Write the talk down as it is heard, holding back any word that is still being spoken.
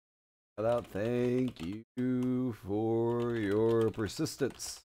Shout out, thank you for your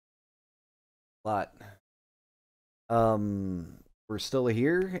persistence. A lot. We're still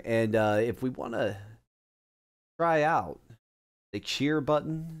here, and if we want to try out the cheer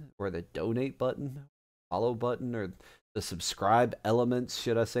button or the donate button, follow button, or the subscribe elements,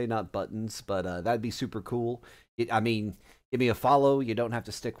 should I say, not buttons, but that'd be super cool. I mean, give me a follow. You don't have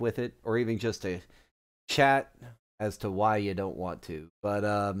to stick with it, or even just a chat as to why you don't want to. But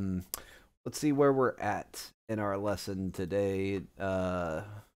let's see where we're at in our lesson today.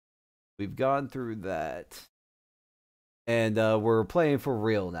 We've gone through that. And we're playing for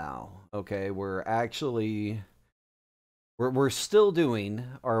real now. Okay, we're still doing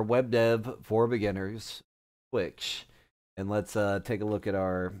our web dev for beginners, Twitch. And let's take a look at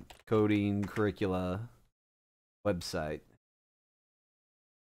our coding curricula website.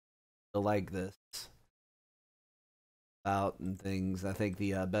 I like this. About and things. I think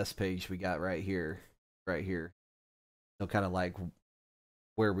the best page we got right here. So kind of like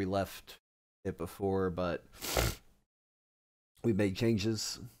where we left it before, but we made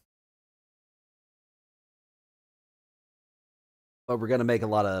changes. But we're going to make a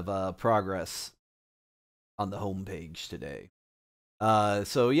lot of progress on the home page today.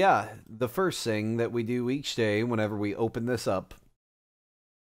 So yeah, the first thing that we do each day whenever we open this up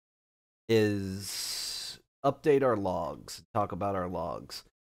is update our logs, talk about our logs.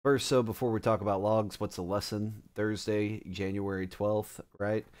 First, so before we talk about logs, what's the lesson? Thursday, January 12th,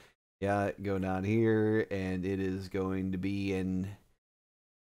 right? Yeah, go down here, and it is going to be an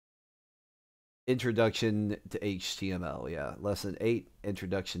Introduction to HTML. Yeah, lesson 8,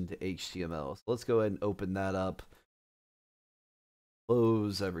 Introduction to HTML. So let's go ahead and open that up.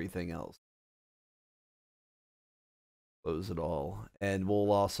 Close everything else. Close it all. And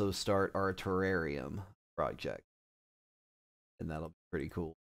we'll also start our terrarium project. And that'll be pretty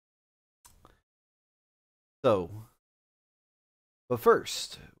cool. So, but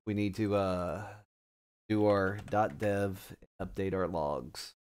first, we need to do our .dev, update our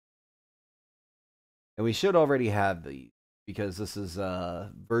logs. And we should already have these because this is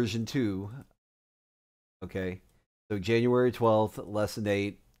version 2. Okay. So January 12th, lesson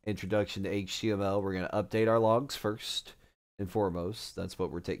 8, Introduction to HTML. We're going to update our logs first and foremost. That's what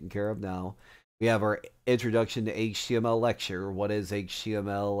we're taking care of now. We have our Introduction to HTML lecture. What is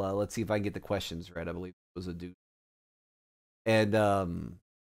HTML? Let's see if I can get the questions right. I believe it was a dude. And, or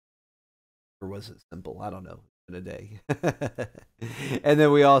was it simple? I don't know. In a day. And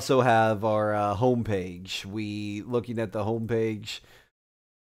then we also have our homepage. Looking at the homepage,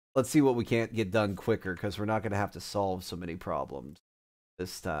 let's see what we can't get done quicker because we're not going to have to solve so many problems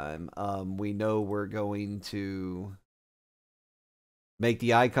this time. We know we're going to make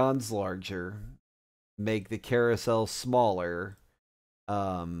the icons larger, make the carousel smaller,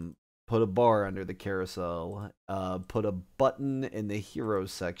 put a bar under the carousel, put a button in the hero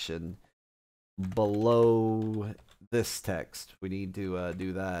section below this text. We need to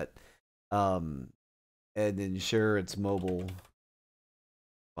do that, and ensure it's mobile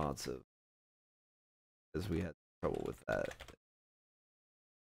responsive, because we had trouble with that.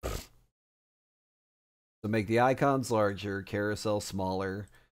 So make the icons larger, carousel smaller,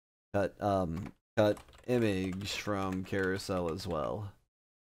 cut image from carousel as well.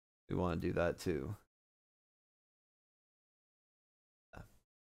 We want to do that too,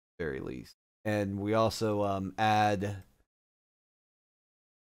 very least. And we also add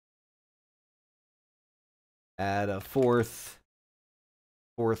a fourth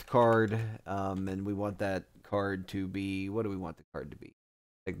card, and we want that card to be, what do we want the card to be?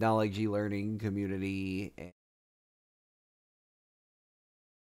 Technology, learning, community, and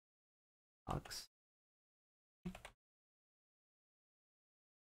box.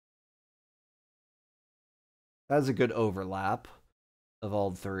 That's a good overlap of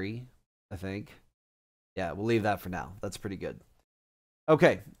all three, I think. Yeah, we'll leave that for now. That's pretty good.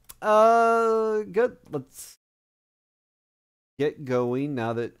 Okay. Good. Let's get going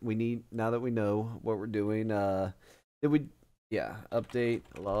now that we know what we're doing. Update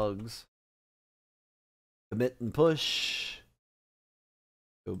logs. Commit and push.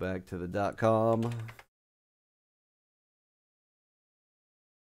 Go back to the .com.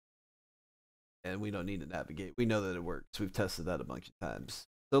 And we don't need to navigate. We know that it works. We've tested that a bunch of times.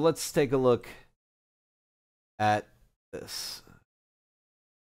 So let's take a look at this.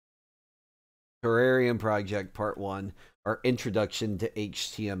 Terrarium Project Part 1, our Introduction to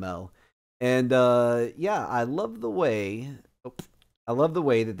HTML. And yeah, I love the way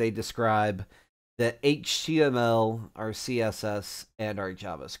that they describe the HTML, our CSS, and our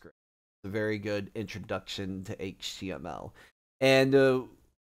JavaScript. It's a very good introduction to HTML. And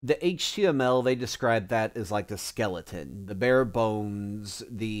the HTML, they describe that as like the skeleton, the bare bones,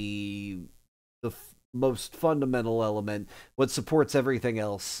 the most fundamental element. What supports everything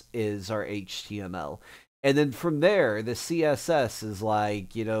else is our HTML. And then from there, the CSS is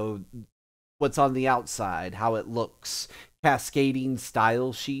like, what's on the outside, how it looks. Cascading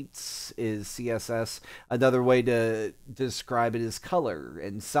style sheets is CSS. Another way to describe it is color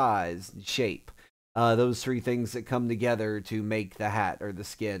and size and shape. Those three things that come together to make the hat or the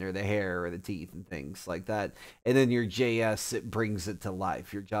skin or the hair or the teeth and things like that. And then your JS, it brings it to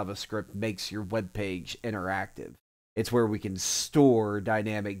life. Your JavaScript makes your web page interactive. It's where we can store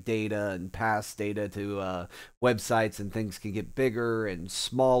dynamic data and pass data to websites, and things can get bigger and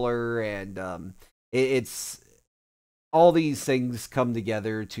smaller. And it's all these things come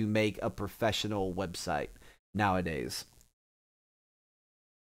together to make a professional website nowadays.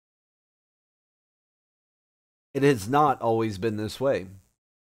 It has not always been this way.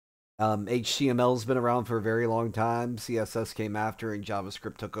 HTML's been around for a very long time. CSS came after, and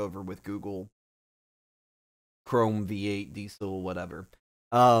JavaScript took over with Google, Chrome V8, Diesel, whatever.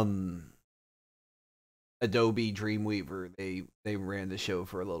 Adobe Dreamweaver, they ran the show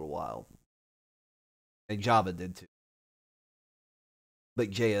for a little while, and Java did too.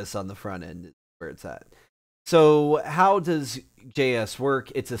 But JS on the front end is where it's at. So how does JS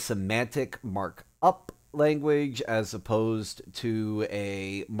work? It's a semantic markup language as opposed to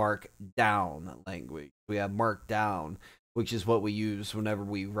a markdown language. We have markdown, which is what we use whenever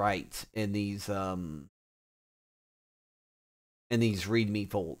we write in these README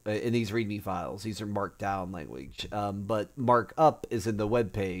files. These are markdown language. But markup is in the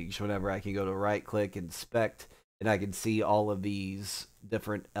web page. Whenever I can go to right click, inspect, and I can see all of these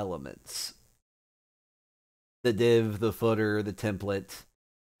different elements. The div, the footer, the template,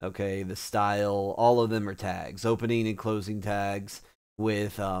 okay, the style, all of them are tags. Opening and closing tags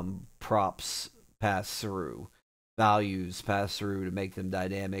with props pass through. Values pass through to make them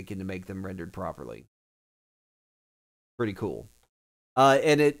dynamic and to make them rendered properly. Pretty cool.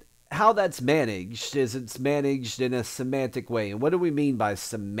 And how that's managed is it's managed in a semantic way. And what do we mean by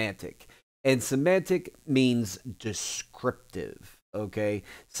semantic? And semantic means descriptive, okay?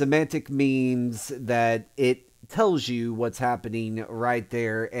 Semantic means that it tells you what's happening right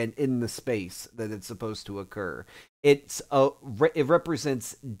there and in the space that it's supposed to occur. It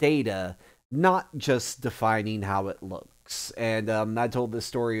represents data, not just defining how it looks. And I told this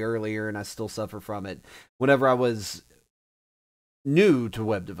story earlier, and I still suffer from it. Whenever I was new to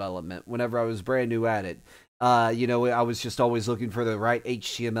web development, whenever I was brand new at it, I was just always looking for the right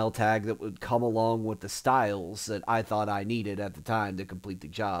HTML tag that would come along with the styles that I thought I needed at the time to complete the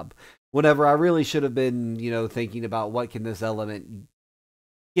job. Whenever I really should have been, thinking about what can this element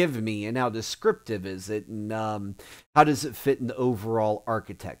give me and how descriptive is it, and how does it fit in the overall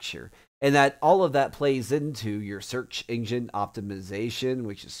architecture. And that all of that plays into your search engine optimization,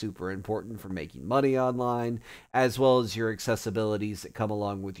 which is super important for making money online, as well as your accessibilities that come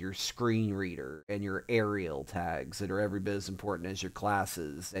along with your screen reader and your Arial tags that are every bit as important as your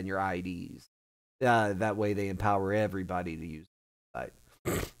classes and your IDs. That way they empower everybody to use the site.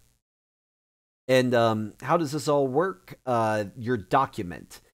 And how does this all work? Your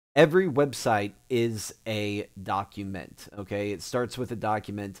document. Every website is a document, okay? It starts with a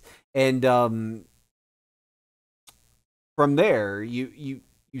document, and from there, you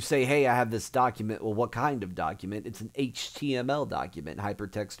say, hey, I have this document. Well, what kind of document? It's an HTML document,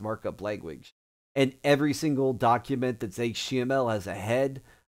 hypertext markup language. And every single document that's HTML has a head,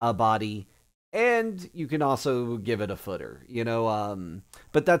 a body, and you can also give it a footer,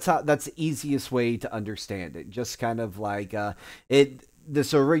 but that's the easiest way to understand it. Just kind of like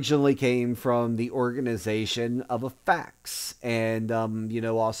this originally came from the organization of a fax, and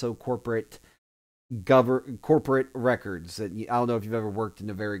also corporate records. And I don't know if you've ever worked in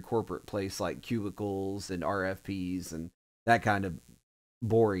a very corporate place like cubicles and RFPs and that kind of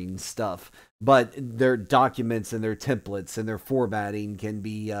boring stuff, but their documents and their templates and their formatting can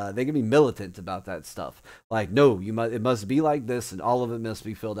be they can be militant about that stuff. Like, no, it must be like this, and all of it must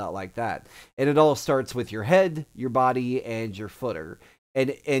be filled out like that. And it all starts with your head, your body, and your footer.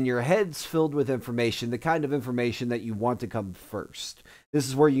 And your head's filled with information, the kind of information that you want to come first. This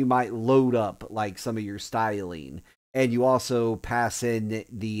is where you might load up like some of your styling. And you also pass in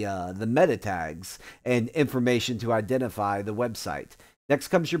the meta tags and information to identify the website. Next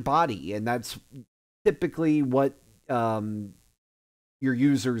comes your body, and that's typically what your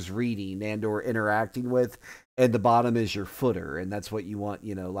user's reading and or interacting with. And the bottom is your footer, and that's what you want,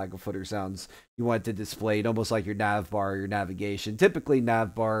 like a footer sounds. You want it to display it almost like your nav bar or your navigation. Typically,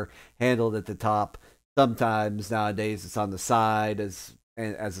 nav bar handled at the top. Sometimes nowadays it's on the side,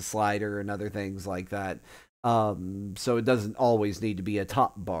 and as a slider and other things like that. So it doesn't always need to be a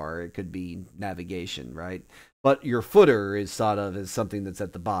top bar. It could be navigation, right? But your footer is thought of as something that's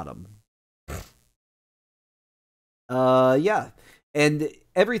at the bottom. Yeah. And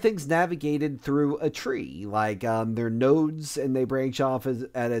everything's navigated through a tree. Like, they're nodes and they branch off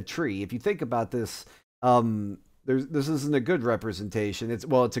at a tree. If you think about this, this isn't a good representation.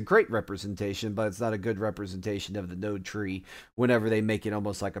 It's a great representation, but it's not a good representation of the node tree whenever they make it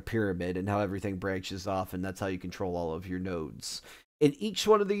almost like a pyramid and how everything branches off, and that's how you control all of your nodes. And each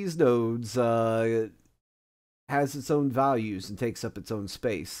one of these nodes has its own values and takes up its own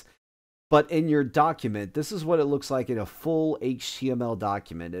space. But in your document, this is what it looks like in a full HTML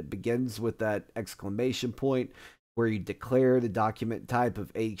document. It begins with that exclamation point where you declare the document type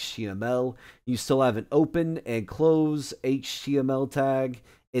of HTML. You still have an open and close HTML tag.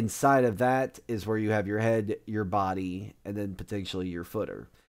 Inside of that is where you have your head, your body, and then potentially your footer.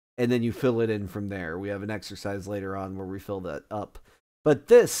 And then you fill it in from there. We have an exercise later on where we fill that up. But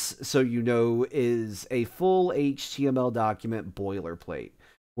this, so you know, is a full HTML document boilerplate,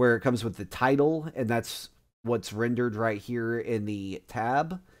 where it comes with the title, and that's what's rendered right here in the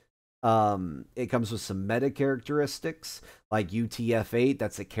tab. It comes with some meta characteristics like UTF-8.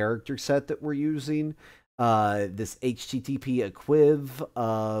 That's a character set that we're using. This HTTP equiv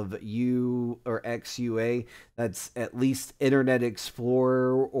of U or XUA. That's at least Internet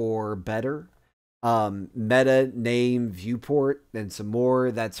Explorer or better. Meta name viewport and some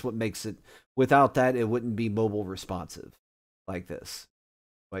more. That's what makes it. Without that, it wouldn't be mobile responsive like this.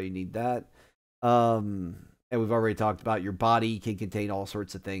 Why you need that. And we've already talked about your body can contain all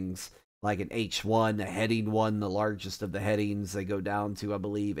sorts of things like an H1, a heading 1, the largest of the headings. They go down to, I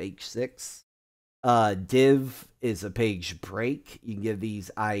believe, H6. Div is a page break. You can give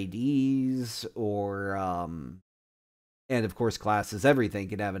these IDs or, and of course, classes. Everything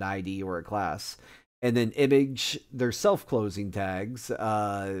can have an ID or a class. And then image, they're self-closing tags.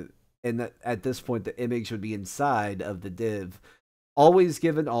 And at this point, the image would be inside of the div. Always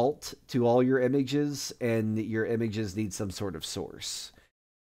give an alt to all your images, and your images need some sort of source.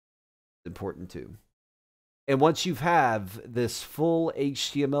 Important too. And once you have this full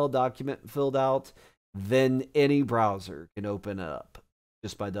HTML document filled out, then any browser can open it up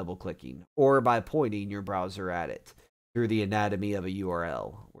just by double clicking or by pointing your browser at it through the anatomy of a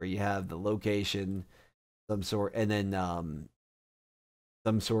URL where you have the location, some sort, and then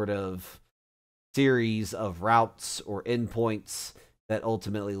some sort of series of routes or endpoints that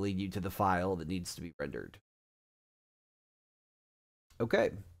ultimately lead you to the file that needs to be rendered.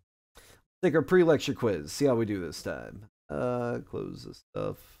 Okay. Take our pre-lecture quiz. See how we do this time. Close this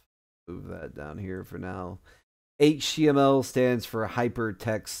stuff. Move that down here for now. HTML stands for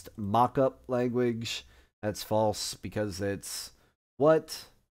Hypertext Mockup Language. That's false because it's what?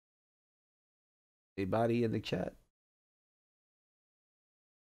 Anybody in the chat?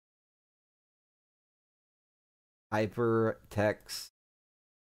 Hypertext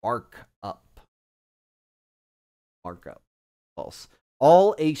markup. Markup. False.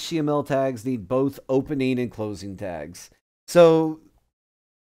 All HTML tags need both opening and closing tags. So,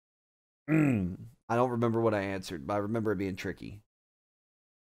 I don't remember what I answered, but I remember it being tricky.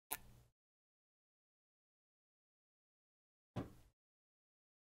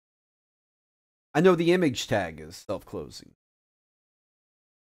 I know the image tag is self-closing.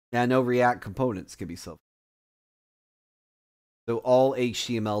 And I know React components can be self-closing. So all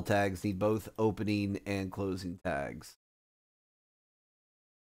HTML tags need both opening and closing tags.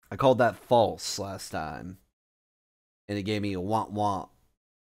 I called that false last time. And it gave me a want.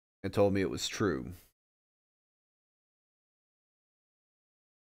 It told me it was true.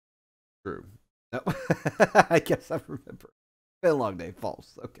 True. No. I guess I remember. It's been a long day.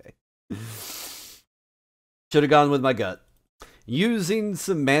 False. Okay. Should have gone with my gut. Using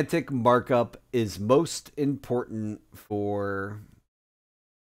semantic markup is most important for...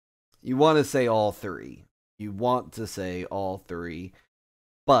 You want to say all three. You want to say all three.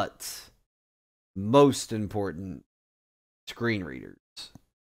 But most important, screen readers.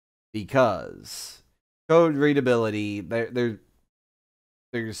 Because code readability, there's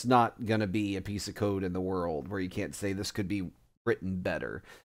not going to be a piece of code in the world where you can't say this could be written better.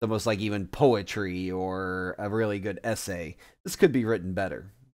 It's almost like even poetry or a really good essay. This could be written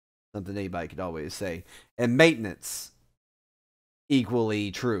better. Something anybody could always say. And maintenance, equally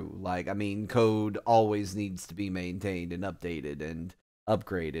true. Like, I mean, code always needs to be maintained and updated and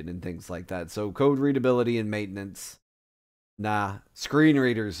upgraded and things like that. So code readability and maintenance. Nah, screen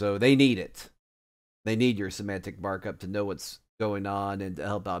readers, though, they need it. They need your semantic markup to know what's going on and to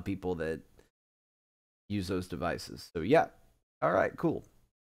help out people that use those devices. So, yeah. All right, cool.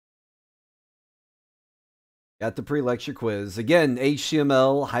 Got the pre-lecture quiz. Again,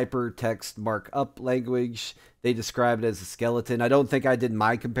 HTML, hypertext markup language. They describe it as a skeleton. I don't think I did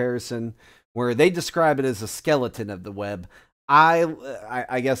my comparison where they describe it as a skeleton of the web.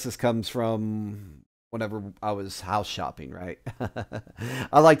 I guess this comes from whenever I was house shopping, right?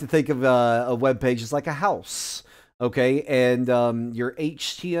 I like to think of a web page as like a house, okay? And your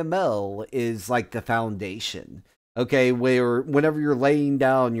HTML is like the foundation, okay? Where whenever you're laying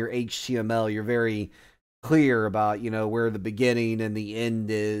down your HTML, you're very clear about, you know, where the beginning and the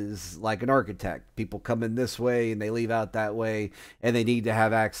end is, like an architect. People come in this way and they leave out that way, and they need to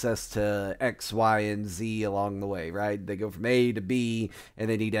have access to X, Y, and Z along the way, right? They go from A to B and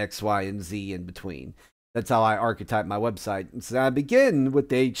they need X, Y, and Z in between. That's how I archetype my website. And so I begin with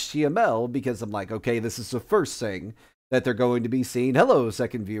the HTML because I'm like, okay, this is the first thing that they're going to be seeing. Hello,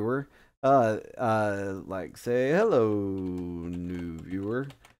 second viewer. Like say hello, new viewer.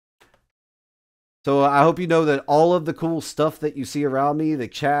 So I hope you know that all of the cool stuff that you see around me, the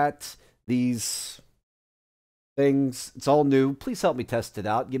chat, these things, it's all new. Please help me test it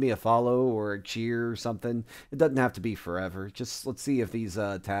out. Give me a follow or a cheer or something. It doesn't have to be forever. Just let's see if these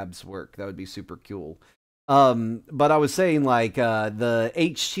tabs work. That would be super cool. But I was saying, like, the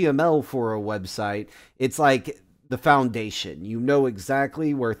HTML for a website, it's like the foundation. You know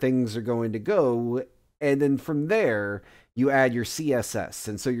exactly where things are going to go, and then from there you add your CSS.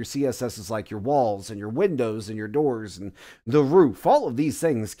 And so your CSS is like your walls and your windows and your doors and the roof. All of these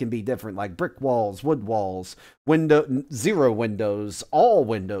things can be different, like brick walls, wood walls, zero windows,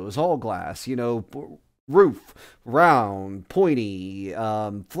 all glass, you know, roof, round, pointy,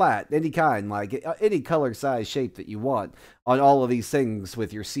 flat, any kind, like any color, size, shape that you want on all of these things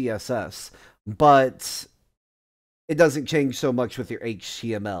with your CSS. But it doesn't change so much with your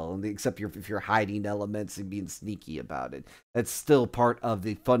HTML, except if you're hiding elements and being sneaky about it. That's still part of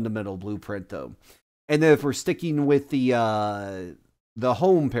the fundamental blueprint, though. And then if we're sticking with the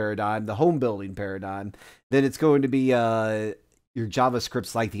home paradigm, the home building paradigm, then it's going to be your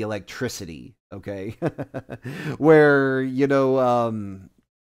JavaScript's like the electricity, okay? Where, you know,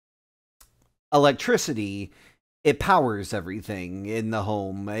 electricity, it powers everything in the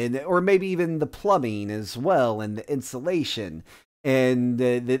home, or maybe even the plumbing as well, and the insulation, and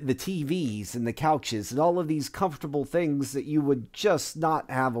the TVs and the couches and all of these comfortable things that you would just not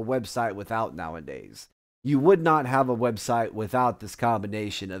have a website without nowadays. You would not have a website without this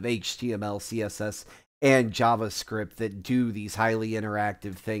combination of HTML, CSS, and JavaScript that do these highly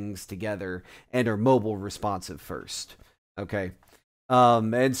interactive things together and are mobile responsive first. Okay.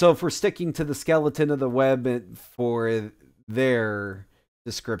 And so if we're sticking to the skeleton of the web for their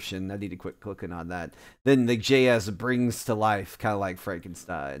description, I need to quit clicking on that. Then the JS brings to life, kind of like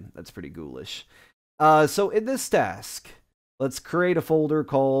Frankenstein. That's pretty ghoulish. So in this task, let's create a folder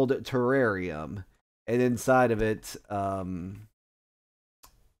called Terrarium. And inside of it, a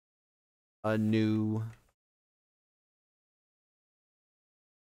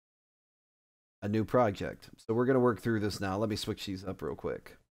new project. So we're going to work through this now. Let me switch these up real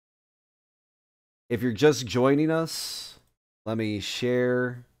quick. If you're just joining us, let me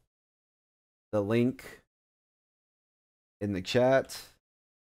share the link in the chat.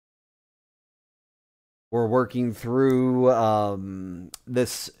 We're working through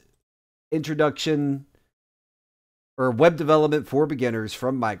this introduction or web development for beginners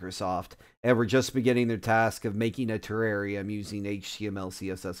from Microsoft, and we're just beginning the task of making a terrarium using HTML,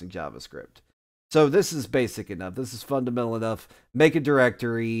 CSS, and JavaScript. So this is basic enough. This is fundamental enough. Make a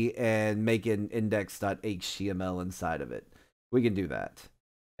directory and make an index.html inside of it. We can do that.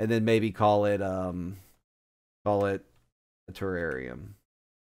 And then maybe call it a terrarium.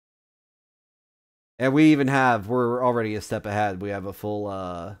 And we're already a step ahead. We have a full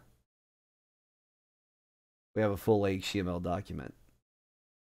HTML document.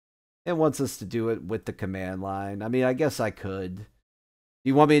 It wants us to do it with the command line. I mean, I guess I could. Do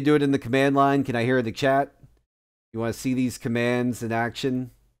you want me to do it in the command line? Can I hear the chat? You want to see these commands in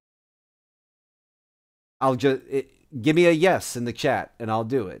action? Give me a yes in the chat and I'll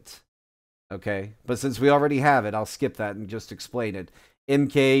do it. Okay. But since we already have it, I'll skip that and just explain it.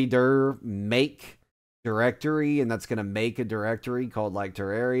 mkdir make directory, and that's going to make a directory called like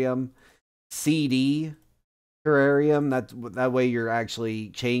terrarium. cd terrarium, that way you're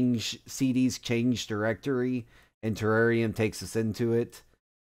actually cd's change directory, and terrarium takes us into it.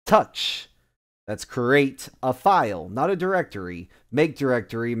 Touch, that's create a file, not a directory. Make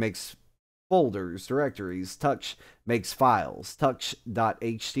directory makes folders, directories. Touch makes files.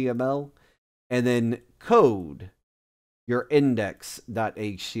 Touch.html. And then code, your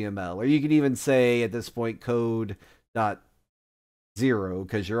index.html. Or you can even say at this point code.0,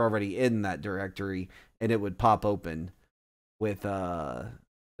 because you're already in that directory. and it would pop open with the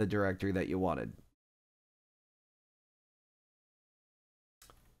directory that you wanted.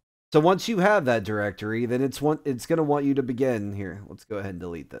 So once you have that directory, then it's going to want you to begin here. Let's go ahead and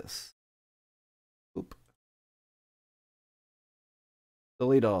delete this. Oop.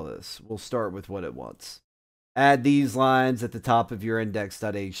 Delete all this. We'll start with what it wants. Add these lines at the top of your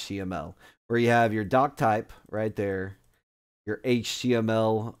index.html, where you have your doc type right there, your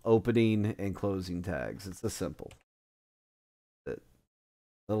HTML opening and closing tags. It's this simple.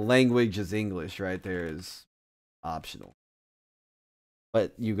 The language is English right there is optional.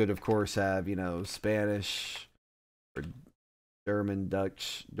 But you could, of course, have, you know, Spanish or German,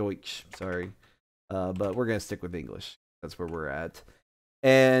 Deutsch, sorry. But we're going to stick with English. That's where we're at.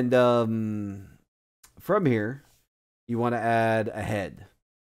 And from here, you want to add a head.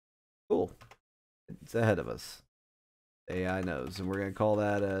 Cool. It's ahead of us. AI knows. And we're going to call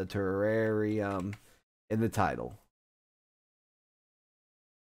that a terrarium in the title.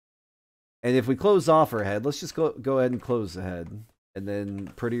 And if we close off our head, let's just go ahead and close the head. And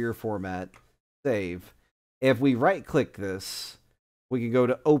then prettier format, save. If we right click this, we can go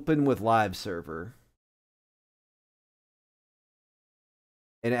to open with live server.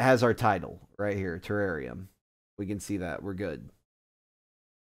 And it has our title right here, terrarium. We can see that. We're good.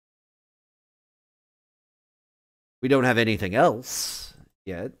 We don't have anything else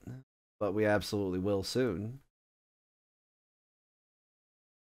yet, but we absolutely will soon.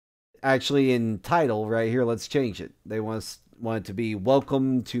 Actually, in title right here, let's change it. They want it to be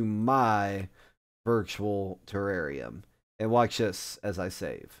welcome to my virtual terrarium. And watch this as I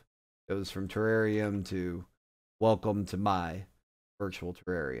save. It goes from terrarium to welcome to my virtual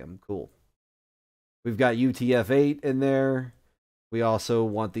terrarium. Cool. We've got UTF-8 in there. We also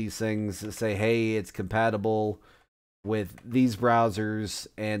want these things to say, hey, it's compatible with these browsers,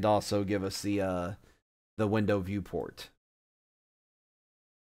 and also give us the window viewport.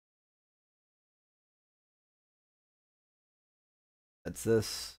 That's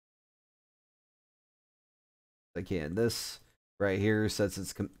this. Again, this right here says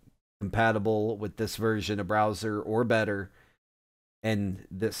it's compatible with this version of browser or better. And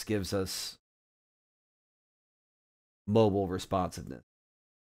this gives us mobile responsiveness.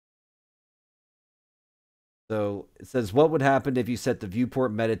 So it says, what would happen if you set the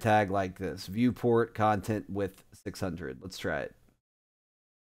viewport meta tag like this? Viewport content with 600. Let's try it.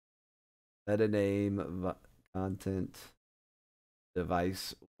 Meta name, content,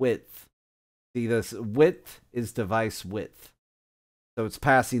 device width. See, this width is device width. So it's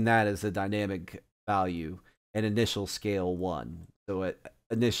passing that as a dynamic value and initial scale 1. So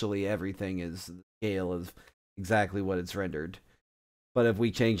initially everything is the scale of exactly what it's rendered. But if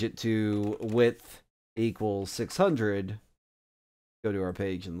we change it to width equals 600, go to our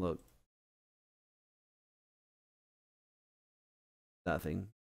page and look. Nothing.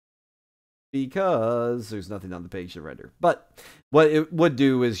 Because there's nothing on the page to render. But what it would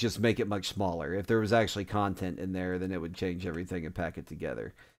do is just make it much smaller. If there was actually content in there, then it would change everything and pack it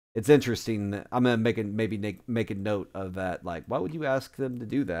together. It's interesting. I'm going to maybe make a note of that. Like, why would you ask them to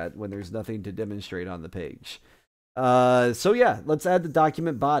do that when there's nothing to demonstrate on the page? So yeah, let's add the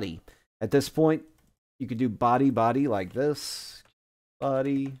document body. At this point, you could do body like this.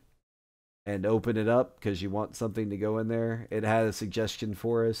 Body. And open it up because you want something to go in there. It had a suggestion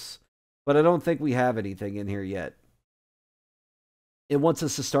for us. But I don't think we have anything in here yet. It wants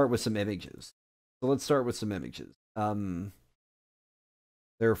us to start with some images. So let's start with some images. There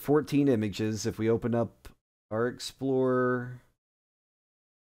are 14 images. If we open up our Explorer,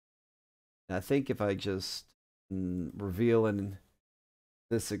 I think if I just reveal in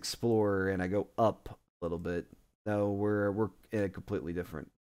this Explorer and I go up a little bit, no, we're in a completely different.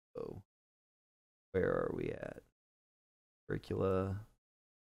 So where are we at? Curricula.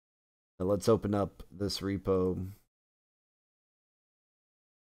 Now let's open up this repo.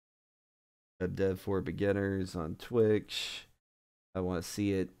 WebDev for beginners on Twitch. I want to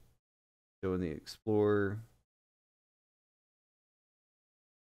see it show in the Explorer.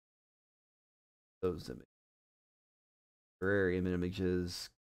 Those images. Terrarium images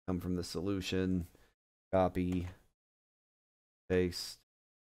come from the solution. Copy. Paste.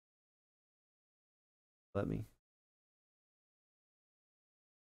 Let me.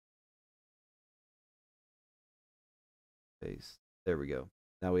 Paste. There we go.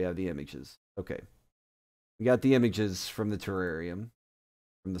 Now we have the images. Okay. We got the images from the terrarium,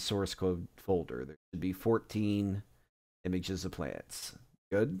 from the source code folder. There should be 14 images of plants.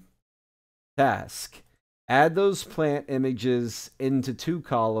 Good. Task. Add those plant images into 2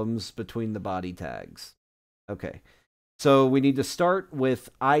 columns between the body tags. Okay. So we need to start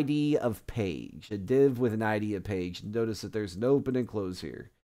with ID of page, a div with an ID of page. Notice that there's an open and close here.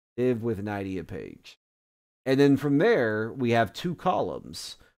 Div with an ID of page. And then from there, we have two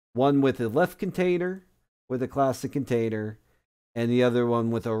columns. One with a left container with a classic container, and the other one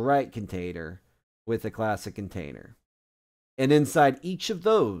with a right container with a classic container. And inside each of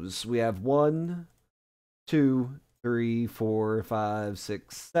those, we have 1, 2, 3, 4, 5,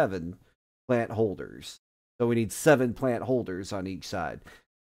 6, 7 plant holders. So we need 7 plant holders on each side.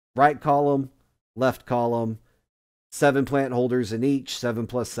 Right column, left column, 7 plant holders in each, 7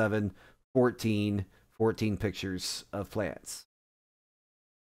 plus 7, 14 pictures of plants.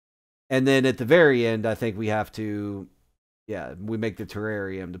 And then at the very end, I think we have to, we make the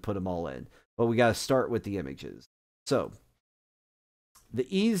terrarium to put them all in. But we got to start with the images. So the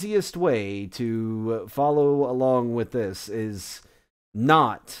easiest way to follow along with this is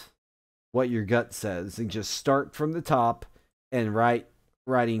not what your gut says and just start from the top and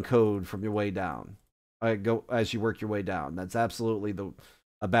writing code from your way down. Go as you work your way down. That's absolutely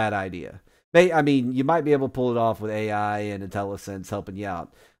a bad idea. I mean, you might be able to pull it off with AI and IntelliSense helping you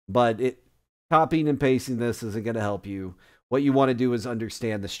out, but copying and pasting this isn't going to help you. What you want to do is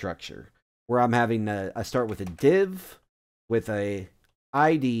understand the structure. Where I start with a div with a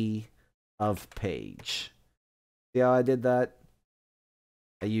ID of page. See how I did that?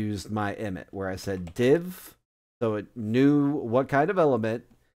 I used my emmet where I said div, so it knew what kind of element,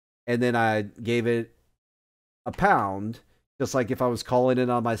 and then I gave it a pound, just like if I was calling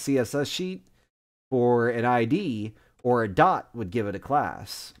it on my CSS sheet for an ID, or a dot would give it a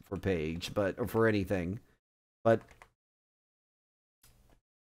class for page, or for anything. But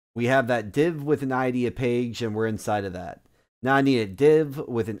we have that div with an ID of page, and we're inside of that. Now I need a div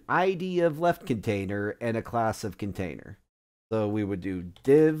with an ID of left container and a class of container. So we would do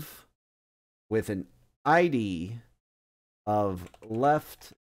div with an ID of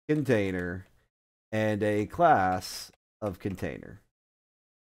left container and a class of container.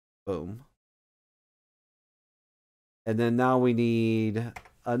 Boom. And then now we need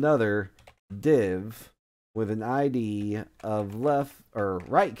another div with an ID of left or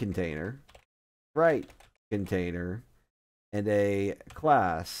right container, and a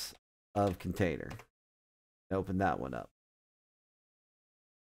class of container. Open that one up.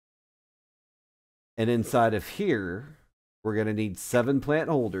 And inside of here, we're going to need 7 plant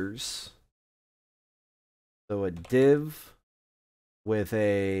holders. So a div with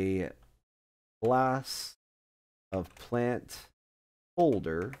a class of plant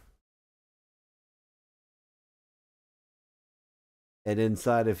holder. And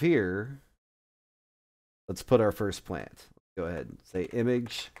inside of here, let's put our first plant. Go ahead and say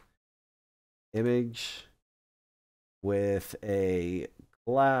image with a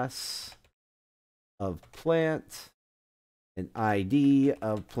class of plant, an ID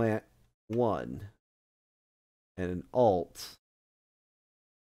of plant 1, and an alt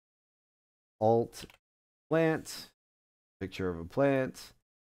plant, picture of a plant,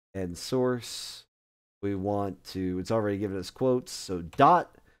 and source. We want to, it's already given us quotes, so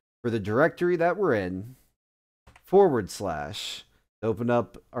dot for the directory that we're in, / to open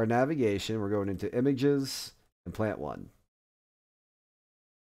up our navigation. We're going into images and plant 1.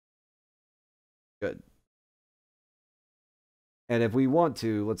 Good. And if we want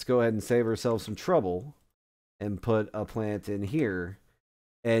to, let's go ahead and save ourselves some trouble and put a plant in here.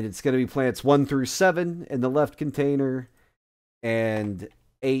 And it's going to be plants 1 through 7 in the left container and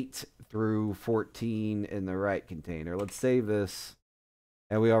 8 through 14 in the right container. Let's save this.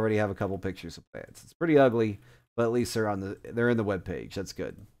 And we already have a couple pictures of plants. It's pretty ugly, but at least they're in the web page. That's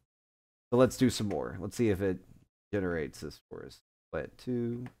good. So let's do some more. Let's see if it generates this for us. Plant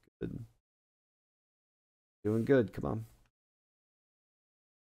 2. Good. Doing good. Come on.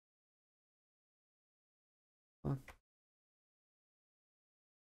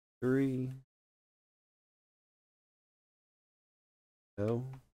 3. No.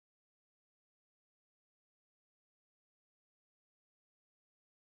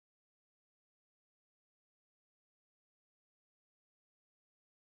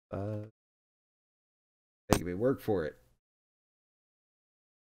 5. Making me work for it.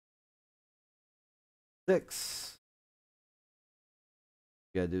 6.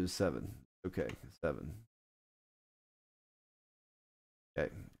 You gotta do 7. Okay, 7. Okay,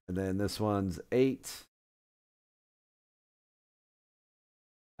 and then this one's 8.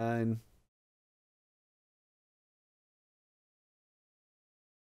 9.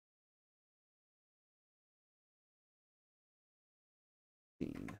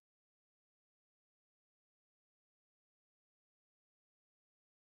 10.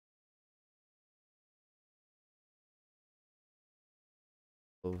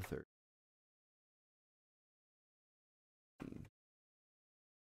 13.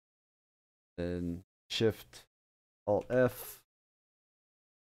 Then Shift Alt F.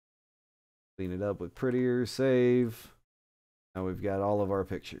 Clean it up with prettier. Save. Now we've got all of our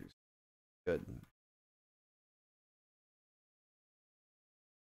pictures. Good.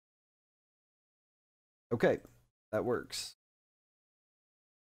 Okay, that works.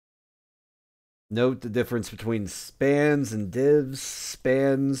 Note the difference between spans and divs.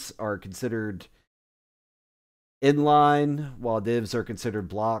 Spans are considered inline, while divs are considered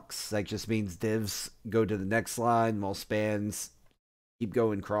blocks. That just means divs go to the next line, while spans keep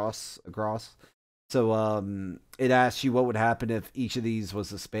going across. So it asks you what would happen if each of these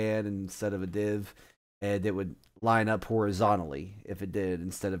was a span instead of a div, and it would line up horizontally if it did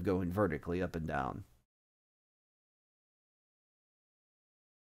instead of going vertically up and down.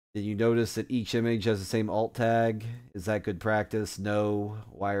 Did you notice that each image has the same alt tag? Is that good practice? No.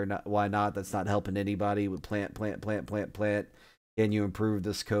 Why not? That's not helping anybody with plant. Can you improve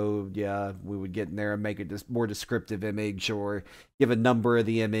this code? Yeah, we would get in there and make a more descriptive image, or give a number of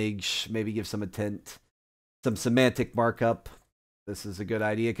the image, maybe give some intent, some semantic markup. This is a good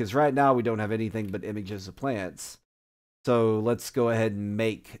idea because right now we don't have anything but images of plants. So let's go ahead and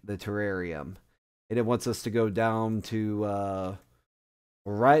make the terrarium. And it wants us to go down to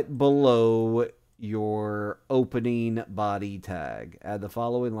right below your opening body tag. Add the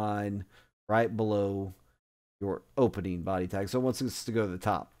following line right below your opening body tag. So it wants us to go to the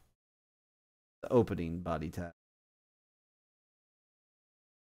top. The opening body tag.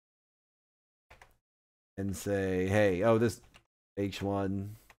 And say, hey, oh, this H1.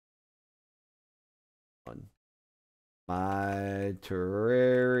 My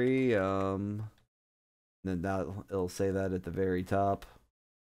terrarium. And then it'll say that at the very top.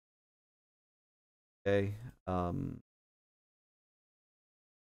 Okay.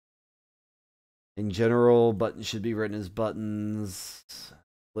 In general, buttons should be written as buttons.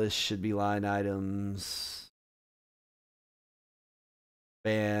 List should be line items.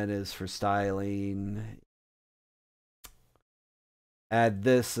 Span is for styling. Add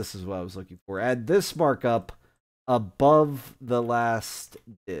this. This is what I was looking for. Add this markup above the last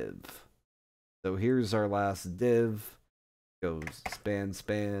div. So here's our last div. Goes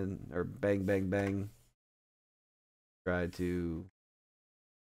span, or bang. Try to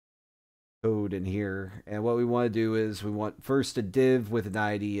code in here. And what we want to do is we want first a div with an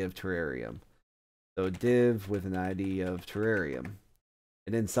ID of terrarium. So a div with an ID of terrarium.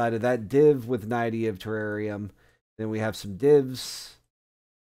 And inside of that div with an ID of terrarium, then we have some divs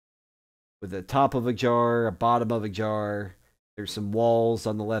with a top of a jar, a bottom of a jar. There's some walls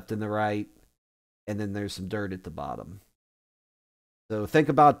on the left and the right. And then there's some dirt at the bottom. So think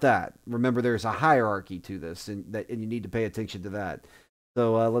about that. Remember, there's a hierarchy to this, and you need to pay attention to that.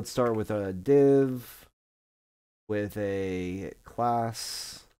 So let's start with a div with a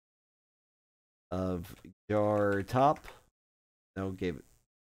class of jar top. No, did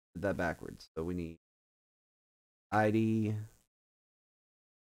that backwards. So we need ID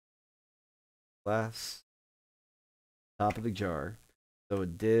class top of the jar. So a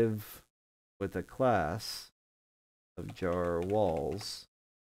div with a class of jar walls,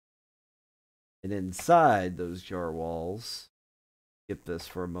 and inside those jar walls, skip this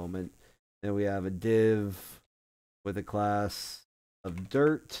for a moment, then we have a div with a class of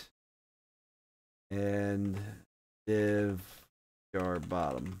dirt and div jar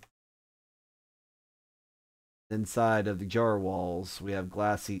bottom. Inside of the jar walls, we have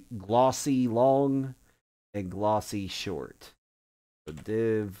glossy long and glossy short. So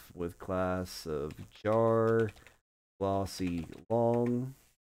div with class of jar glossy long,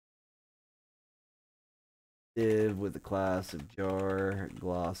 div with the class of jar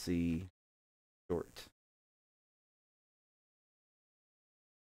glossy short.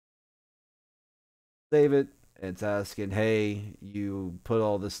 Save it. It's asking, hey, you put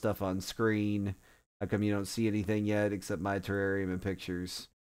all this stuff on screen. How come you don't see anything yet except my terrarium and pictures?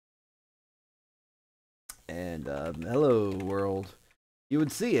 And hello world. You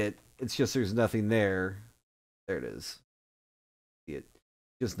would see it. It's just there's nothing there. There it is. See it.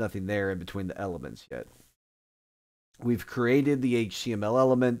 Just nothing there in between the elements yet. We've created the HTML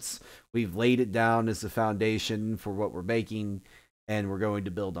elements. We've laid it down as the foundation for what we're making, and we're going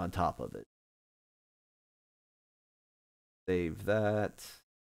to build on top of it. Save that.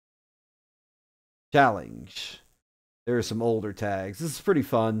 Challenge. There are some older tags. This is pretty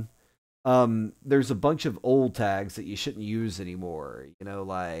fun. There's a bunch of old tags that you shouldn't use anymore. You know,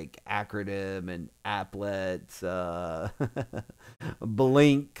 like acronym and applet,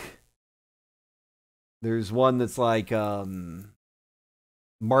 blink. There's one that's like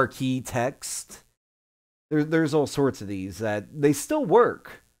marquee text. There's all sorts of these that they still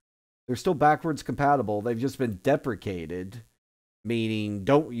work. They're still backwards compatible. They've just been deprecated, meaning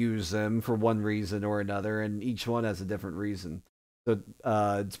don't use them for one reason or another, and each one has a different reason. So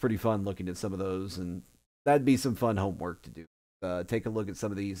it's pretty fun looking at some of those, and that'd be some fun homework to do. Take a look at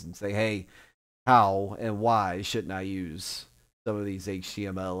some of these and say, hey, how and why shouldn't I use some of these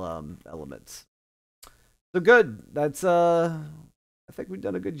HTML elements? So good. That's I think we've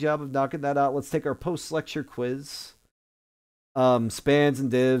done a good job of knocking that out. Let's take our post-lecture quiz. Spans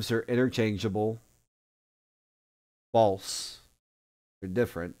and divs are interchangeable. False. They're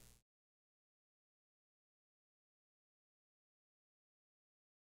different.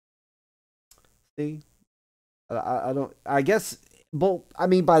 See? I don't, I guess, well, I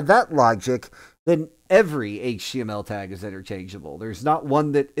mean, by that logic, then every HTML tag is interchangeable. There's not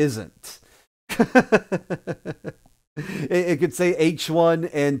one that isn't. It could say H1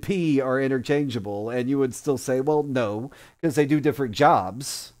 and P are interchangeable, and you would still say, well, no, because they do different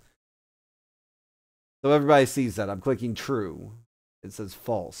jobs. So everybody sees that. I'm clicking true. It says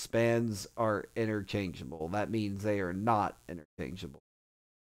false. Spans are interchangeable. That means they are not interchangeable.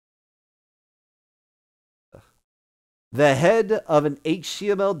 The head of an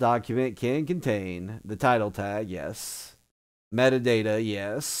HTML document can contain the title tag, yes. Metadata,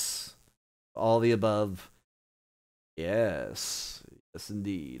 yes. All the above, yes. Yes,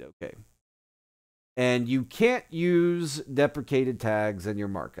 indeed. Okay. And you can't use deprecated tags in your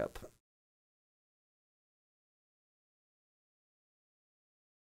markup.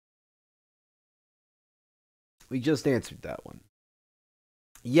 We just answered that one.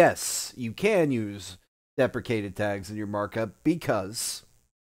 Yes, you can use deprecated tags in your markup because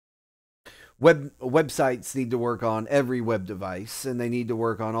websites need to work on every web device, and they need to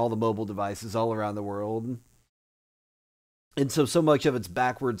work on all the mobile devices all around the world. And so much of it's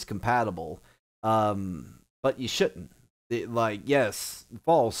backwards compatible. But you shouldn't. Yes,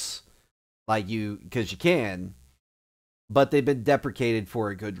 false, because you can, but they've been deprecated for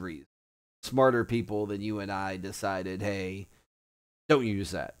a good reason. Smarter people than you and I decided, hey, don't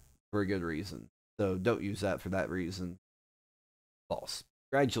use that for a good reason. So don't use that for that reason. False.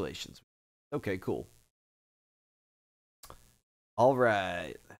 Congratulations. Okay, cool. All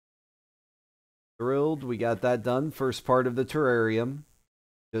right. Thrilled we got that done. First part of the terrarium.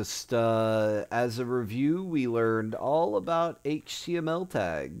 Just as a review, we learned all about HTML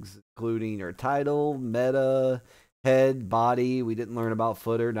tags, including our title, meta, head, body. We didn't learn about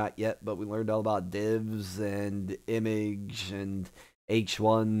footer, not yet, but we learned all about divs and image and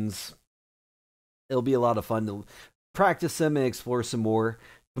H1s. It'll be a lot of fun to practice them and explore some more.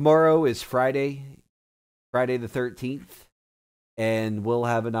 Tomorrow is Friday the 13th, and we'll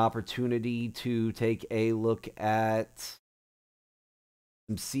have an opportunity to take a look at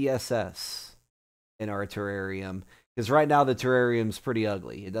some CSS in our terrarium, because right now the terrarium's pretty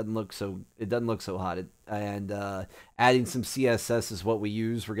ugly. It doesn't look so hot. And adding some CSS is what we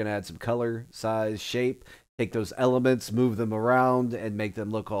use. We're gonna add some color, size, shape, take those elements, move them around, and make them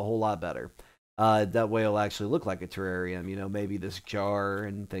look a whole lot better. That way it'll actually look like a terrarium, you know, maybe this jar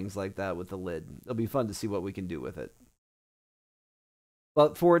and things like that with the lid. It'll be fun to see what we can do with it.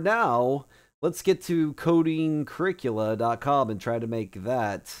 But for now, let's get to codingcurricula.com and try to make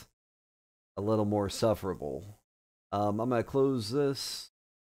that a little more sufferable. I'm going to close this,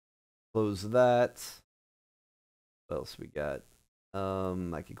 close that. What else we got?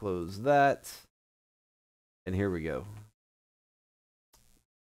 I can close that. And here we go.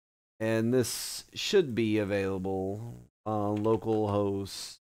 And this should be available on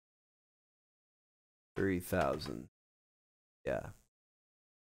localhost 3000. Yeah.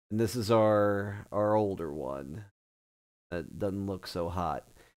 And this is our older one that doesn't look so hot.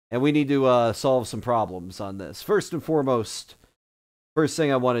 And we need to solve some problems on this. First and foremost, first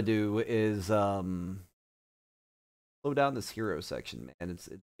thing I want to do is slow down this hero section, man. It's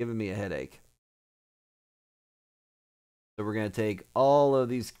giving me a headache. So we're going to take all of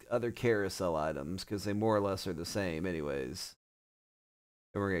these other carousel items, because they more or less are the same anyways.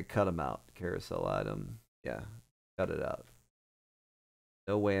 And we're going to cut them out. Carousel item. Yeah, cut it out.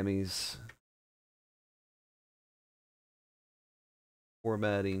 No whammies.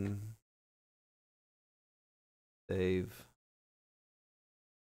 Formatting. Save.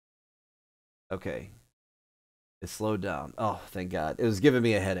 Okay. It slowed down. Oh, thank God. It was giving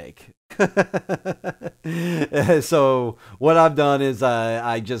me a headache. So what I've done is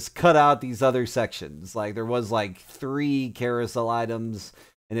I just cut out these other sections. Like there was like 3 carousel items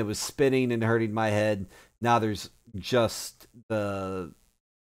and it was spinning and hurting my head. Now there's just the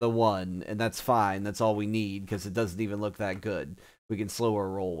one, and that's fine. That's all we need because it doesn't even look that good. we can slow our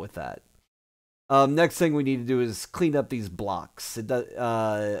roll with that. Next thing we need to do is clean up these blocks. It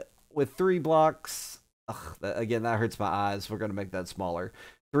does, with 3 blocks, again, that hurts my eyes. We're going to make that smaller.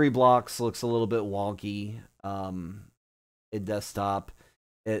 3 blocks looks a little bit wonky in desktop.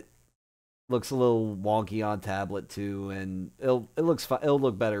 It looks a little wonky on tablet too, and it looks fine. It'll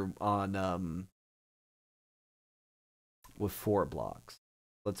look better on with 4 blocks.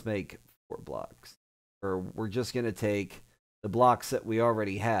 Let's make 4 blocks. Or we're just going to take the blocks that we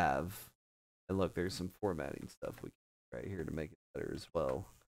already have. And look, there's some formatting stuff we can right here to make it better as well.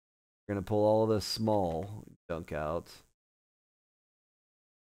 We're going to pull all of this small junk out.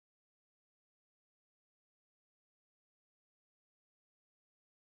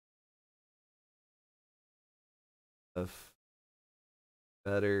 Stuff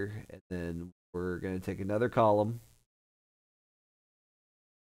better. And then we're going to take another column.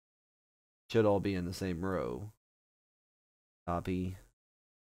 Should all be in the same row. Copy.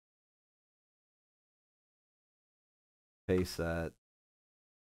 Paste that.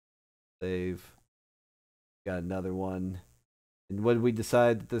 Save. Got another one. And what did we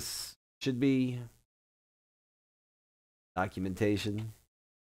decide that this should be? Documentation.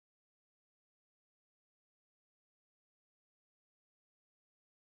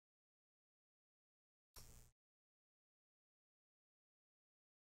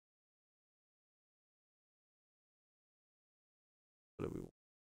 What do we want?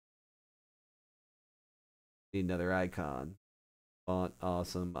 Need another icon. Font,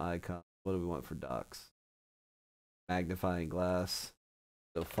 awesome, icon. What do we want for docs? Magnifying glass.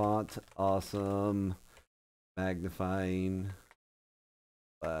 So font, awesome. Magnifying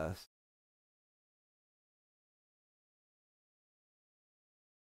glass.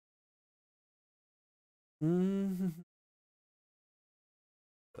 So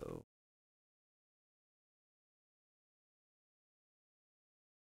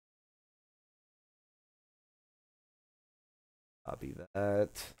copy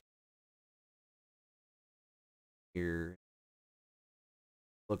that. Here.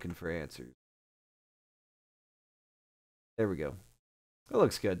 Looking for answers. There we go. It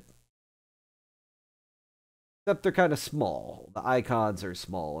looks good. Except they're kind of small. The icons are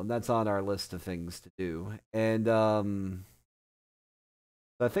small, and that's on our list of things to do. And I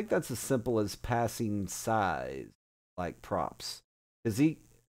think that's as simple as passing size, like props. Because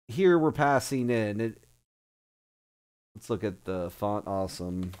here we're passing in. Let's look at the font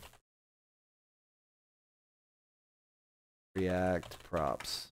awesome. React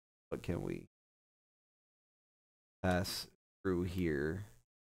props. What can we pass through here?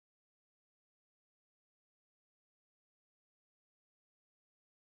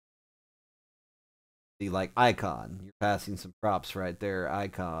 See, like icon. You're passing some props right there.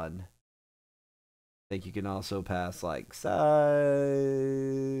 Icon. I think you can also pass like size.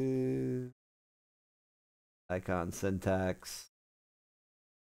 Icon syntax.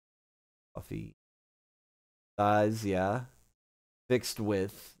 Coffee. Size, yeah. Fixed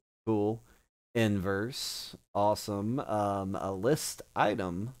width. Cool. Inverse. Awesome. A list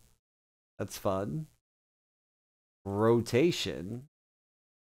item. That's fun. Rotation.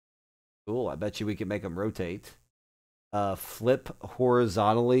 Cool. I bet you we can make them rotate. Flip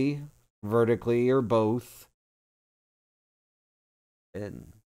horizontally, vertically, or both.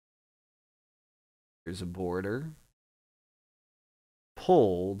 And here's a border.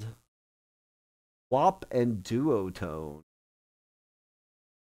 Pulled. Swap and duotone.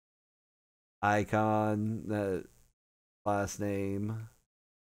 Icon. Last name.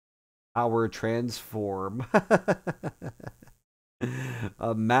 Power transform.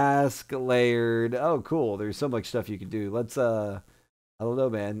 A mask layered. Oh, cool. There's so much stuff you can do. Let's I don't know,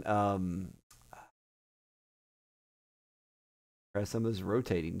 man. Try some of this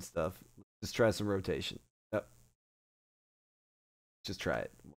rotating stuff. Just try some rotation. Yep. Just try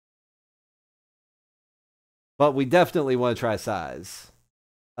it. But we definitely want to try size.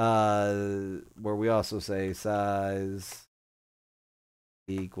 Where we also say size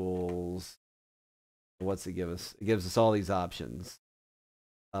equals, what's it give us? It gives us all these options.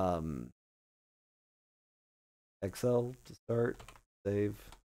 Excel to start, save.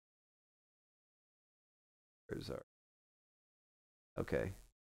 Where's our? Okay.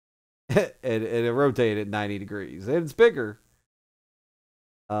 and it rotated 90 degrees. And it's bigger.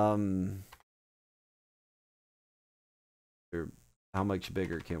 How much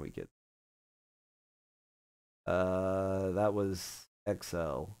bigger can we get? That was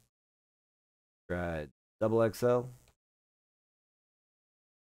XL. Right. Double XL?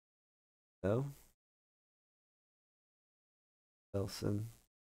 No. Nelson.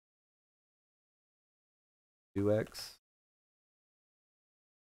 2X.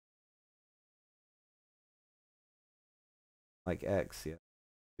 Like X, yeah.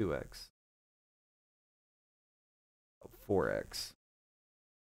 2X. 4X.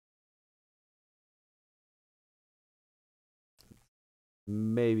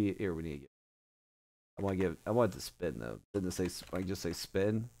 Maybe here we need to get. I want it to spin though. Didn't it say I just say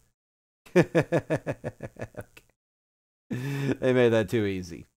spin? Okay. They made that too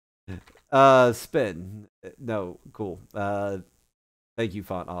easy. Spin. No, cool. Thank you,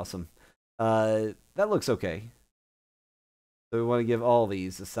 font. Awesome. That looks okay. So we want to give all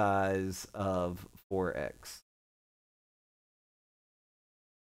these a size of 4x.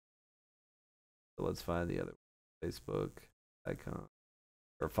 So let's find the other Facebook icon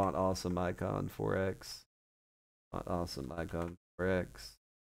or font awesome icon 4x. Font awesome icon 4x.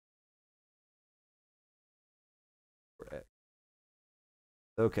 4x.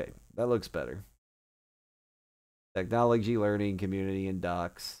 Okay, that looks better. Technology, learning, community, and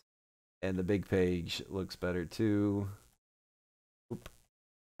docs. And the big page looks better too. Oop.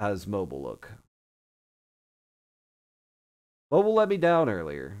 How does mobile look? Mobile let me down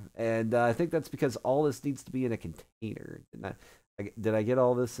earlier, and I think that's because all this needs to be in a container. Did I get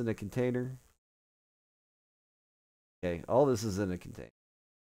all this in a container? Okay, all this is in a container.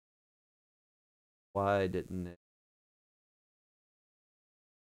 Why didn't it?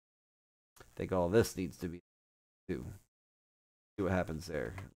 I think all this needs to be too. See what happens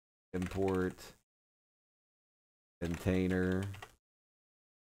there. Import container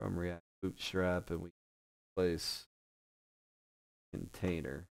from React Bootstrap, and we place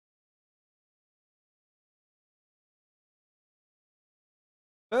container.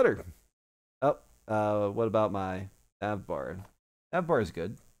 Better. Oh, what about my nav bar? Nav bar is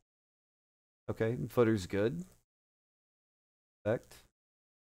good. Okay, footer's good. Effect.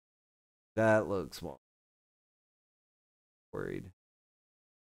 That looks small. Worried.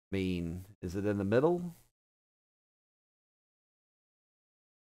 Mean. Is it in the middle?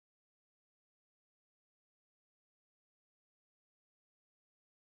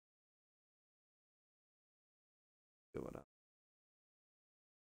 Going up.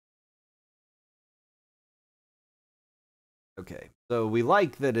 Okay, so we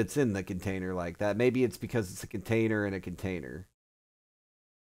like that it's in the container like that. Maybe it's because it's a container in a container.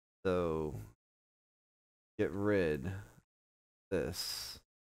 So get rid this.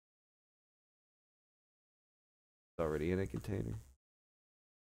 It's already in a container.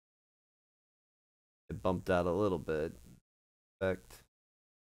 It bumped out a little bit. Effect.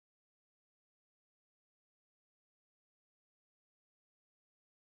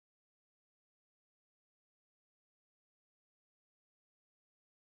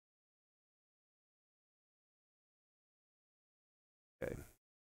 Okay.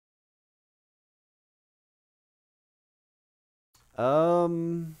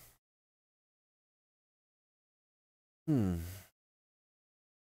 Um. Hmm.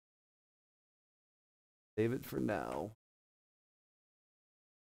 Save it for now.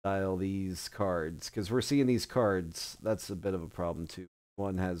 Style these cards because we're seeing these cards. That's a bit of a problem too.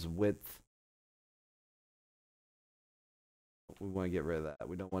 One has width. We want to get rid of that.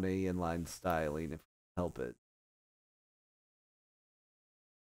 We don't want any inline styling if we help it.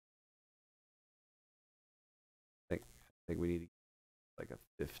 I think we need like a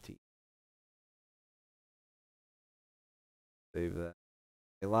 15. Save that.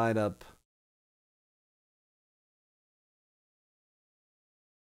 They line up.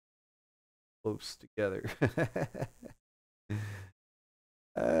 Close together.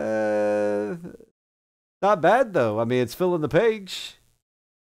 uh, Not bad though. I mean, it's filling the page.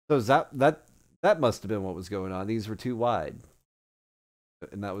 So is that must have been what was going on. These were too wide,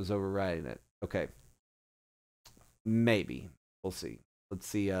 and that was overriding it. Okay, maybe we'll see. Let's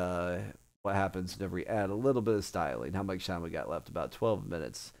see what happens whenever we add a little bit of styling. How much time we got left? About 12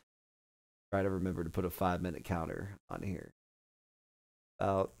 minutes. Try to remember to put a 5-minute counter on here.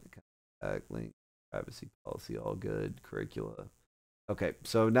 About link, privacy policy, all good. Curricula. Okay,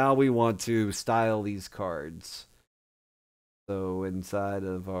 so now we want to style these cards. So inside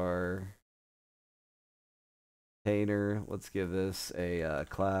of our container, let's give this a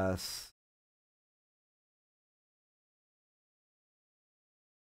class.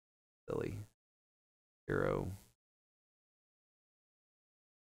 Silly. 0.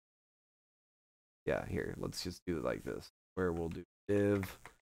 Yeah, here, let's just do it like this. Where we'll do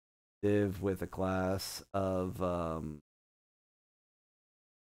div with a class of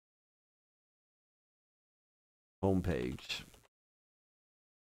homepage.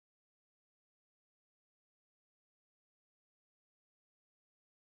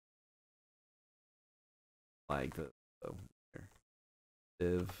 Like this. So here.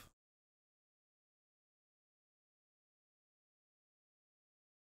 Div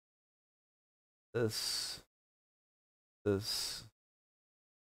this, give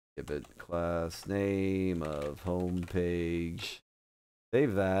it class name of home page,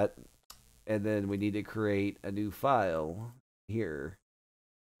 save that, and then we need to create a new file here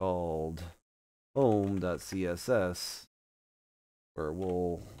called home.css where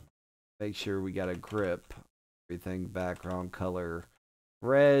we'll make sure we got a grip, everything background color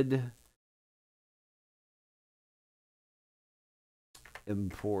red,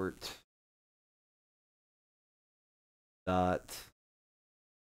 import dot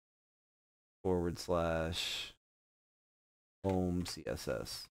 / home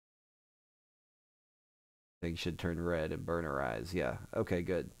CSS. Thing should turn red and burn our eyes. Yeah, okay,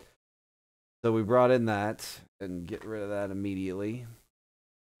 good. So we brought in that and get rid of that immediately.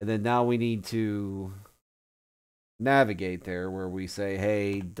 And then now we need to navigate there where we say,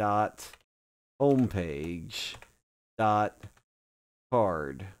 hey, dot homepage dot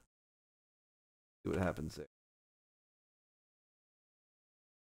card. See what happens there.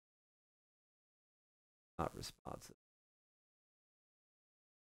 Not responsive.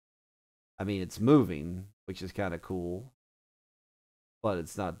 I mean, it's moving, which is kind of cool, but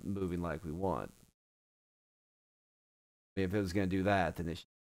it's not moving like we want. I mean, if it was going to do that, then it should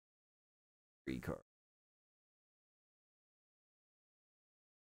be card.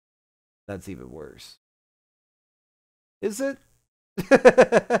 That's even worse. Is it?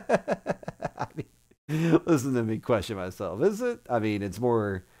 I mean, listen to me question myself. Is it? I mean, it's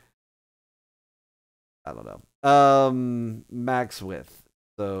more. I don't know. Max width.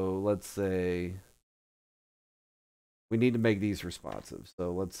 So let's say we need to make these responsive.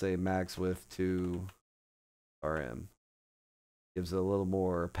 So let's say max width to RM. Gives it a little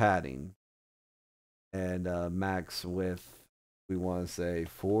more padding. And max width, we want to say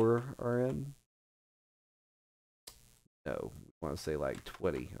 4 RM. No, we want to say like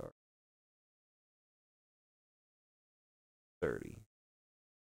 20 or 30.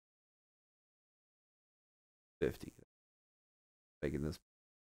 50. Making this.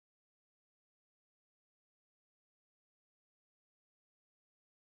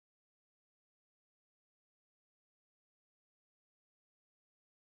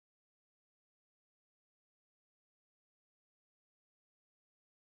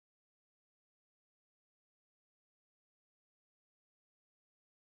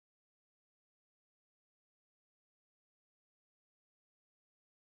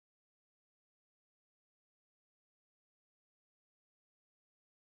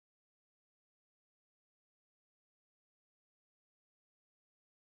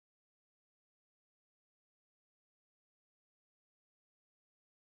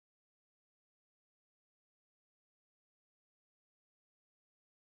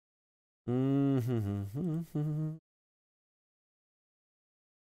 I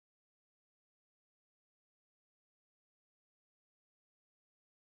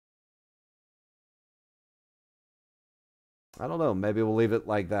don't know. Maybe we'll leave it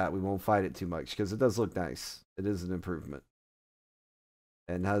like that. We won't fight it too much because it does look nice. It is an improvement.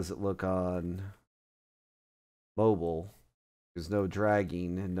 And how does it look on mobile? There's no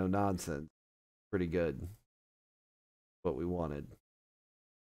dragging and no nonsense. Pretty good. What we wanted.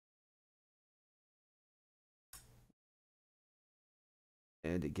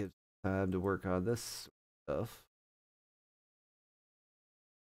 And it gives time to work on this stuff.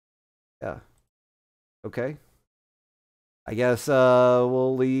 Yeah. Okay. I guess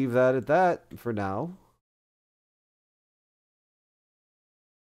we'll leave that at that for now.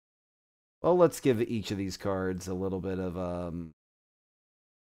 Well, let's give each of these cards a little bit of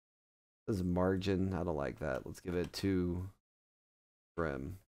this is margin. I don't like that. Let's give it 2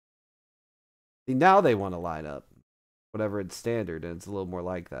 trim. See, now they want to line up. Whatever it's standard, and it's a little more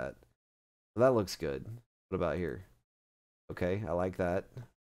like that. So that looks good. What about here? Okay, I like that.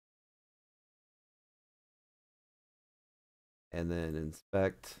 And then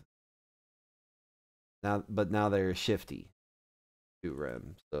inspect. Now, but now they're shifty. 2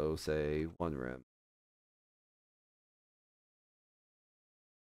 rem. So say 1 rem.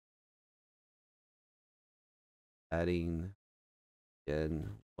 Adding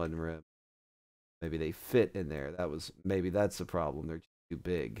again 1 rem. Maybe they fit in there. Maybe that's the problem. They're too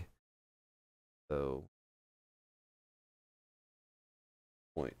big. So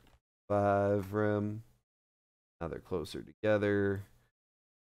 0.5 rem. Now they're closer together.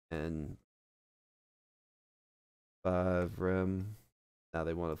 And 5 rem. Now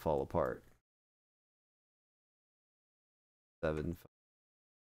they want to fall apart. 7.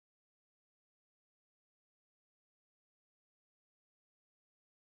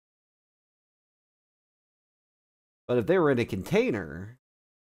 But if they were in a container,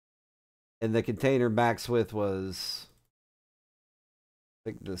 And the container max width was,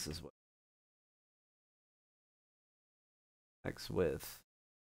 I think this is what max width.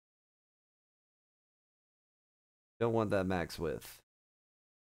 Don't want that max width.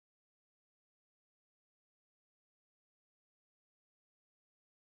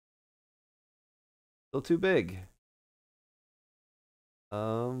 Still too big.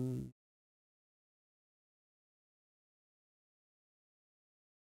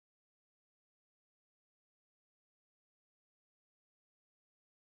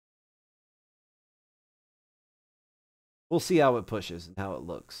 We'll see how it pushes and how it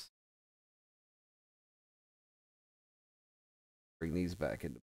looks. Bring these back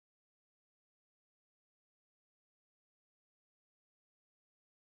into.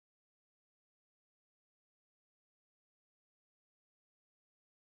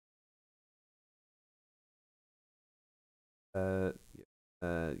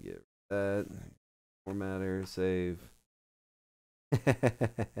 Get that. Formatter, save.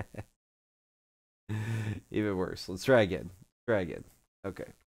 Even worse. Let's try again. Try again. Okay.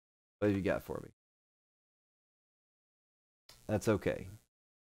 What have you got for me? That's okay.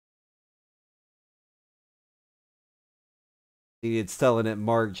 See, it's telling it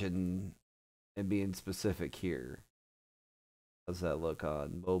margin and being specific here. How's that look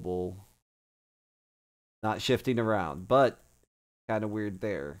on mobile? Not shifting around, but kind of weird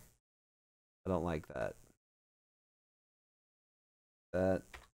there. I don't like that. That.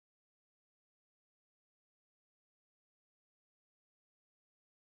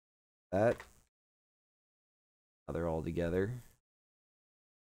 Now they're all together.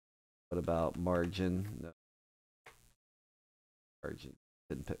 What about margin? No. Margin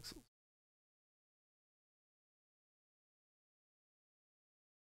 10 pixels.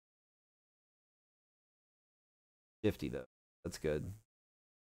 Shifty though. That's good.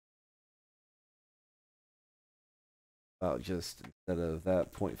 Just instead of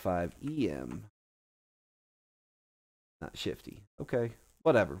that 0.5 EM. Not shifty. Okay.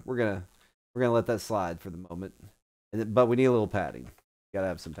 Whatever. We're gonna let that slide for the moment. But we need a little padding. Gotta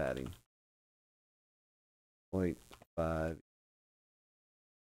have some padding. 0.5.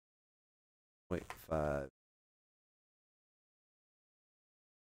 0.5.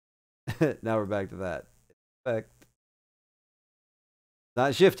 Now we're back to that. Effect.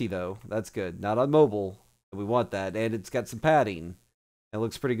 Not shifty though. That's good. Not on mobile. We want that. And it's got some padding. It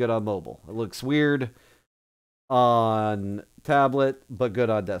looks pretty good on mobile. It looks weird on tablet, but good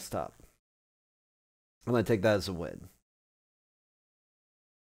on desktop. I'm going to take that as a win.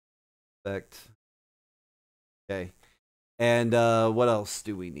 Effect. Okay. And what else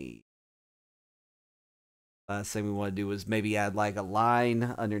do we need? Last thing we want to do is maybe add like a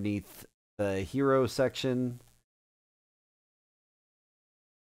line underneath the hero section.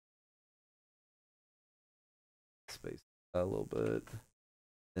 Space a little bit.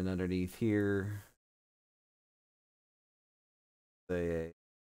 And underneath here, say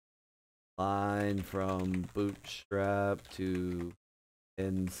a line from bootstrap to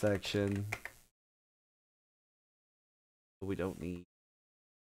end section. But we don't need.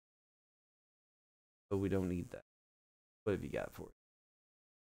 But we don't need that. What have you got for it?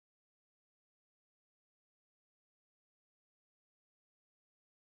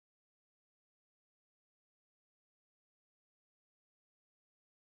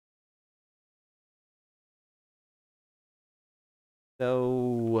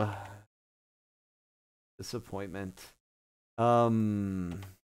 No disappointment. Because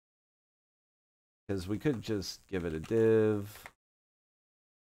we could just give it a div.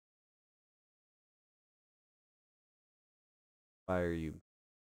 Why are you?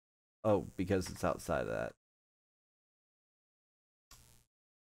 Oh, because it's outside of that.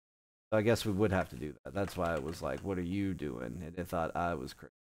 So I guess we would have to do that. That's why it was like, what are you doing? And it thought I was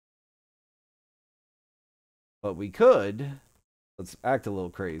crazy. But we could. Let's act a little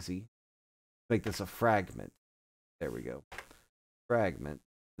crazy. Make this a fragment. There we go. Fragment.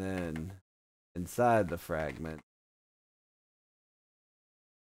 Then inside the fragment,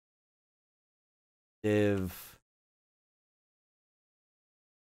 div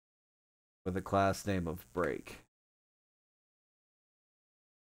with a class name of break.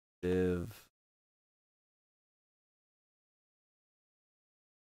 Div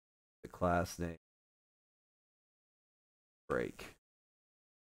the class name break.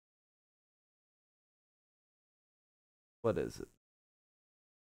 What is it?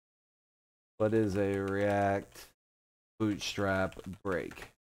 What is a React Bootstrap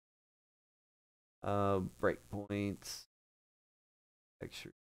break? Breakpoints.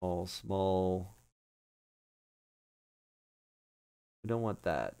 Extra small. We don't want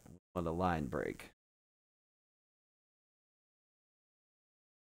that. We On a line break.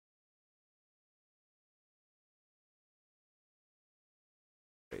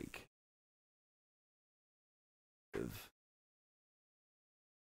 Break.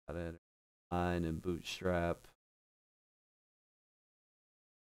 Line and bootstrap.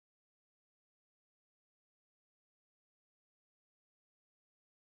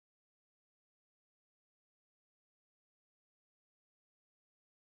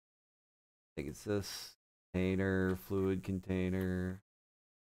 I think it's this container, fluid container,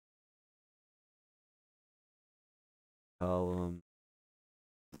 column.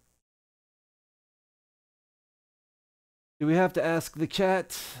 Do we have to ask the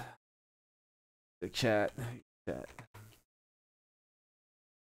chat? The chat.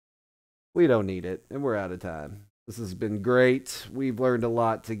 We don't need it, and we're out of time. This has been great. We've learned a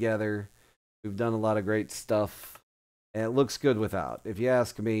lot together. We've done a lot of great stuff, and it looks good without. If you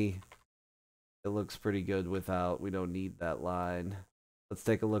ask me, it looks pretty good without. We don't need that line. Let's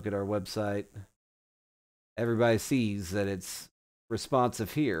take a look at our website. Everybody sees that it's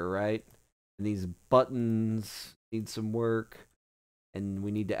responsive here, right? And these buttons need some work, and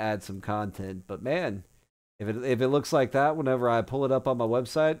we need to add some content. But man, if it looks like that whenever I pull it up on my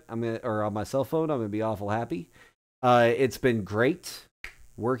website, or on my cell phone, I'm gonna be awful happy. It's been great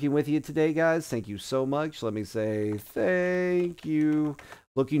working with you today, guys. Thank you so much. Let me say thank you.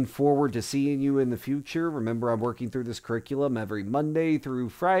 Looking forward to seeing you in the future. Remember, I'm working through this curriculum every Monday through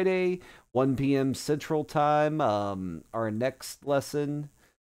Friday, 1 p.m. Central Time. Our next lesson,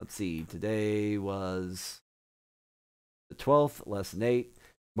 let's see, today was the 12th, lesson 8.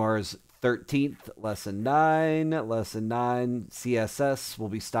 Tomorrow's 13th, lesson 9. Lesson 9, CSS. We'll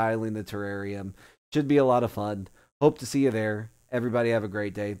be styling the terrarium. Should be a lot of fun. Hope to see you there. Everybody have a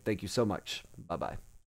great day. Thank you so much. Bye-bye.